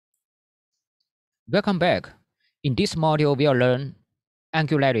Welcome back. In this module, we'll learn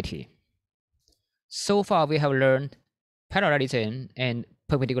angularity. So far, we have learned parallelism and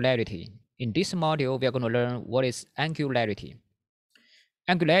perpendicularity. In this module, we are going to learn what is angularity.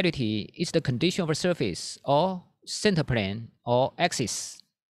 Angularity is the condition of a surface or center plane or axis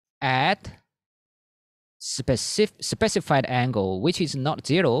at specified angle, which is not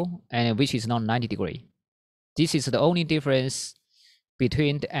 0 and which is not 90 degrees. This is the only difference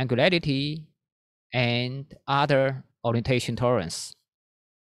between the angularity and other orientation tolerance.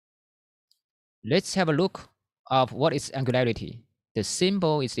 Let's have a look of what is angularity. The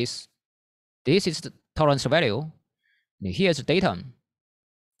symbol is this. This is the tolerance value. And here's the datum.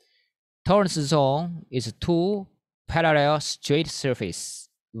 Tolerance zone is two parallel straight surfaces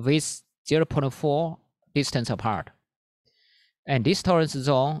with 0.4 distance apart. And this tolerance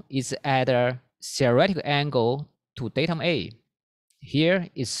zone is at a theoretical angle to datum A. Here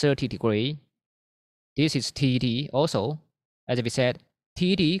is 30 degrees. This is TD also. As we said,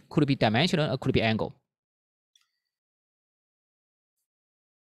 TD could be dimensional or could be angle.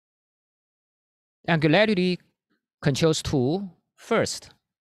 Angularity controls two. First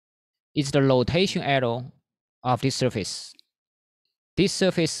is the rotation arrow of this surface. This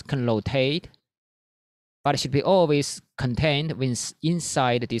surface can rotate, but it should be always contained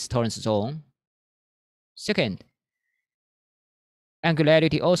inside this tolerance zone. Second,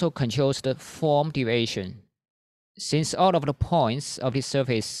 angularity also controls the form deviation. Since all of the points of this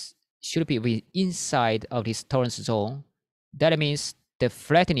surface should be inside of this tolerance zone, that means the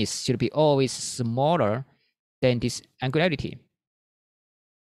flatness should be always smaller than this angularity.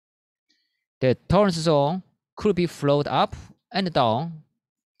 The tolerance zone could be flowed up and down,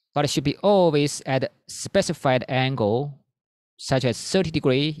 but it should be always at a specified angle, such as 30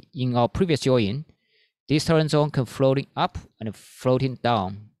 degrees in our previous drawing. This tolerance zone can floating up and floating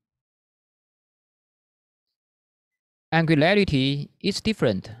down. Angularity is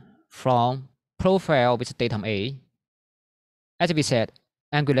different from profile with datum A. As we said,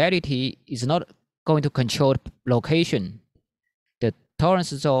 angularity is not going to control location. The tolerance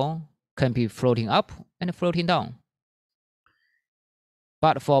zone can be floating up and floating down.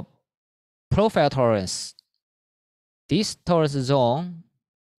 But for profile tolerance, this tolerance zone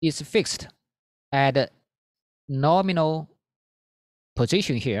is fixed at a nominal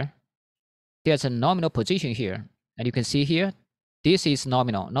position here. There's a nominal position here. And you can see here, this is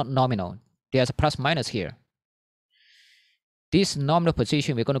nominal, not nominal. There's a plus minus here. This nominal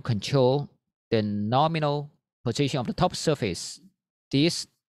position, we're going to control the nominal position of the top surface. This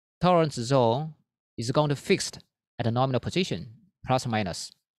tolerance zone is going to fixed at a nominal position, plus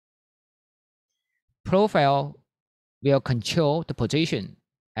minus. Profile will control the position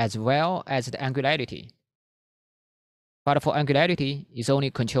as well as the angularity. But for angularity, it only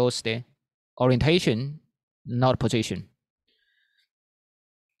controls the orientation, not position.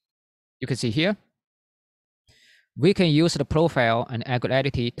 You can see here, we can use the profile and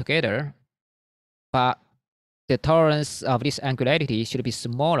angularity together, but the tolerance of this angularity should be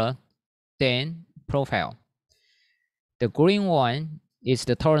smaller than profile. The green one is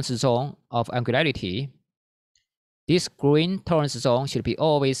the tolerance zone of angularity. This green tolerance zone should be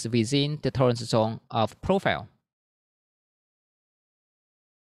always within the tolerance zone of profile.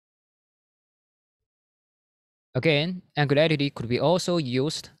 Again, angularity could be also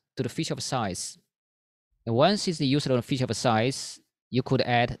used to the feature of size. And once it's used on the feature of size, you could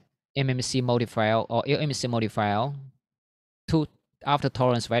add MMC modifier or LMC modifier to after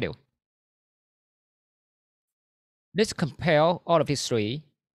tolerance value. Let's compare all of these three: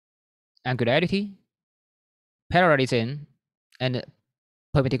 angularity, parallelism, and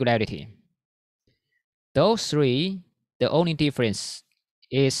perpendicularity. Those three, the only difference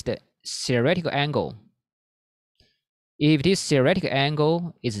is the theoretical angle. If this theoretical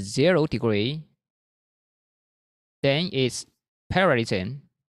angle is 0 degree, then it's parallelism.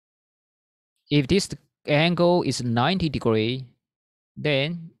 If this angle is 90 degree,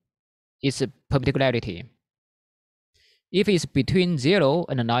 then it's a perpendicularity. If it's between 0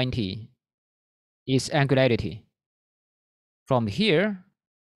 and 90, it's angularity. From here,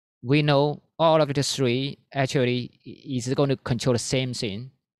 we know all of the three actually is going to control the same thing.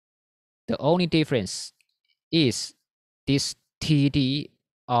 The only difference is this TD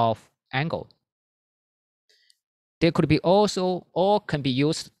of angle. They could be also, or can be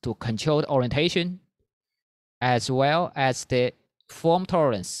used to control the orientation as well as the form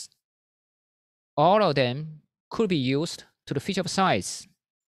tolerance. All of them could be used to the feature of size.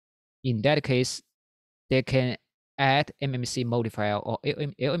 In that case, they can add MMC modifier or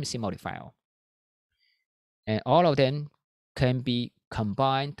LMC modifier. And all of them can be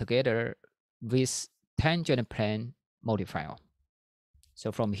combined together with tangent plane modifier.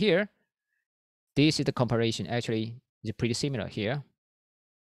 So from here, this is the comparison. Actually, it's pretty similar here.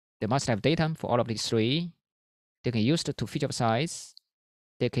 They must have data for all of these three. They can use it to feature size.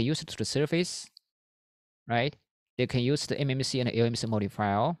 They can use it to the surface, right? They can use the MMC and the LMC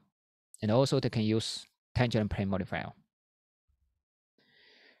modifier, and also they can use tangent plane modifier.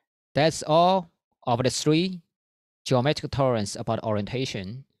 That's all of the three geometric tolerance about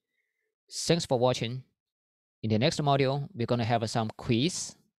orientation. Thanks for watching. In the next module, we're going to have some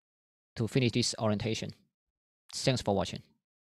quiz to finish this orientation. Thanks for watching.